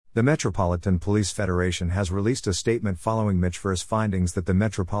The Metropolitan Police Federation has released a statement following Michfer's findings that the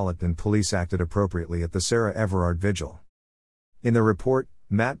Metropolitan Police acted appropriately at the Sarah Everard vigil. In the report,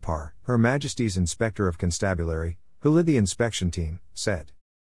 Matt Parr, Her Majesty's Inspector of Constabulary, who led the inspection team, said,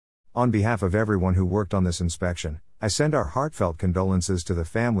 "On behalf of everyone who worked on this inspection, I send our heartfelt condolences to the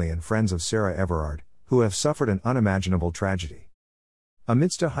family and friends of Sarah Everard, who have suffered an unimaginable tragedy.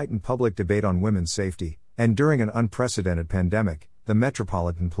 Amidst a heightened public debate on women's safety, and during an unprecedented pandemic, the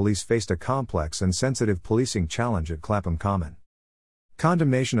Metropolitan Police faced a complex and sensitive policing challenge at Clapham Common.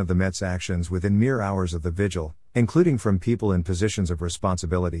 Condemnation of the Met's actions within mere hours of the vigil, including from people in positions of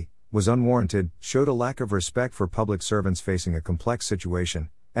responsibility, was unwarranted, showed a lack of respect for public servants facing a complex situation,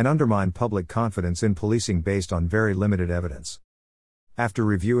 and undermined public confidence in policing based on very limited evidence. After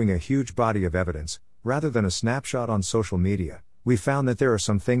reviewing a huge body of evidence, rather than a snapshot on social media, we found that there are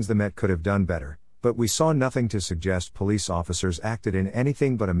some things the Met could have done better, but we saw nothing to suggest police officers acted in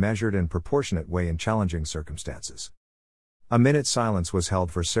anything but a measured and proportionate way in challenging circumstances." A minute's silence was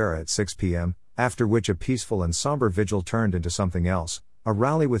held for Sarah at 6 p.m., after which a peaceful and somber vigil turned into something else, a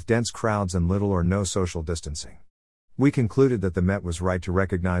rally with dense crowds and little or no social distancing. We concluded that the Met was right to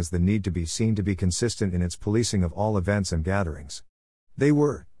recognize the need to be seen to be consistent in its policing of all events and gatherings. They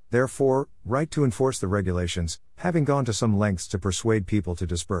were, therefore, right to enforce the regulations, having gone to some lengths to persuade people to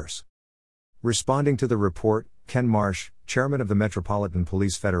disperse. Responding to the report, Ken Marsh, chairman of the Metropolitan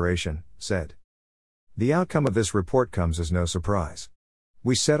Police Federation, said, "The outcome of this report comes as no surprise.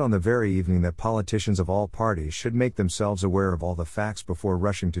 We said on the very evening that politicians of all parties should make themselves aware of all the facts before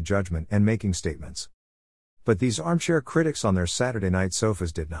rushing to judgment and making statements. But these armchair critics on their Saturday night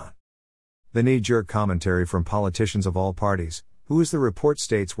sofas did not. The knee-jerk commentary from politicians of all parties, who, as the report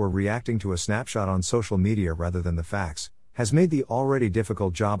states, were reacting to a snapshot on social media rather than the facts, has made the already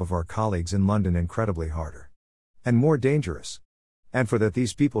difficult job of our colleagues in London incredibly harder. And more dangerous. And for that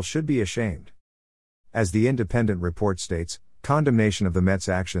these people should be ashamed." As the independent report states, condemnation of the Met's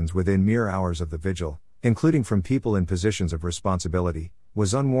actions within mere hours of the vigil, including from people in positions of responsibility,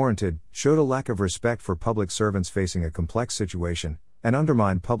 was unwarranted, showed a lack of respect for public servants facing a complex situation, and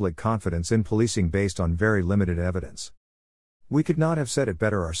undermined public confidence in policing based on very limited evidence. We could not have said it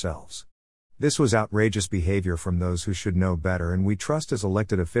better ourselves. This was outrageous behavior from those who should know better and we trust as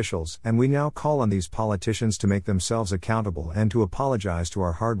elected officials, and we now call on these politicians to make themselves accountable and to apologize to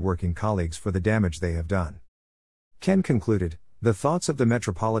our hard-working colleagues for the damage they have done." Ken concluded, "The thoughts of the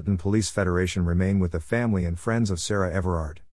Metropolitan Police Federation remain with the family and friends of Sarah Everard.